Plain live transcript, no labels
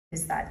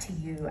is that to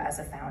you as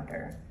a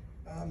founder?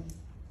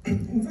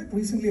 In fact,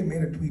 recently I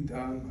made a tweet.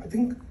 I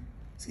think,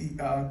 you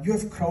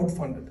have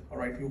crowdfunded, all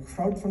right? You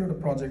crowdfunded a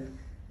project.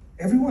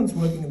 Everyone's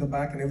working in the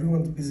back and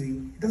everyone's busy.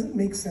 It doesn't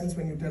make sense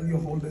when you tell your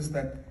holders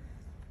that,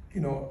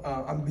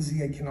 I'm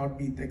busy, I cannot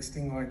be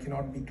texting, or I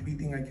cannot be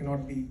tweeting, I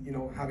cannot be,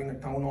 having a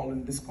town hall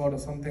in Discord or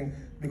something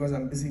because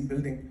I'm busy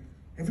building.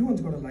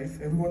 Everyone's got a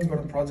life, everyone's got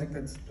a project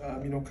that's,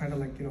 kind of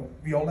like,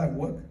 we all have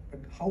work, but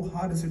how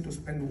hard is it to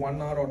spend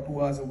 1 hour or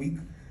 2 hours a week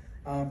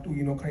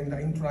to, kind of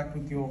interact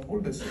with your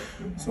holders?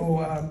 So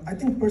I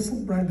think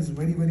personal brand is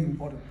very, very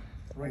important,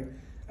 right?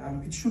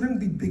 It shouldn't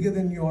be bigger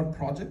than your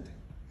project.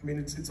 I mean,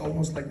 it's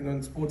almost like,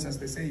 in sports, as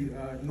they say,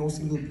 no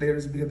single player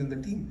is bigger than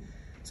the team.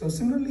 So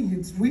similarly,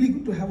 it's really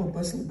good to have a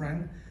personal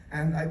brand.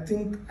 And I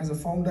think as a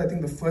founder, I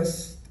think the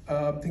first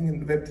thing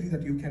in Web3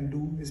 that you can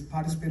do is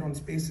participate on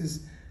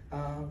spaces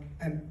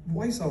and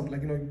voice out,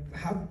 like,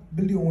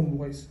 build your own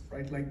voice,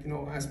 right? Like,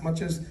 as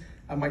much as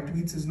my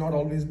tweets is not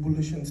always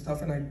bullish and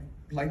stuff, and I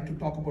like to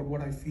talk about what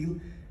I feel,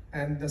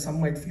 and some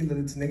might feel that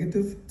it's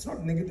negative. It's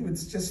not negative,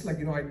 it's just like,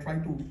 I try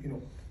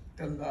to,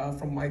 tell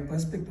from my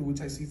perspective,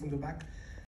 which I see from the back.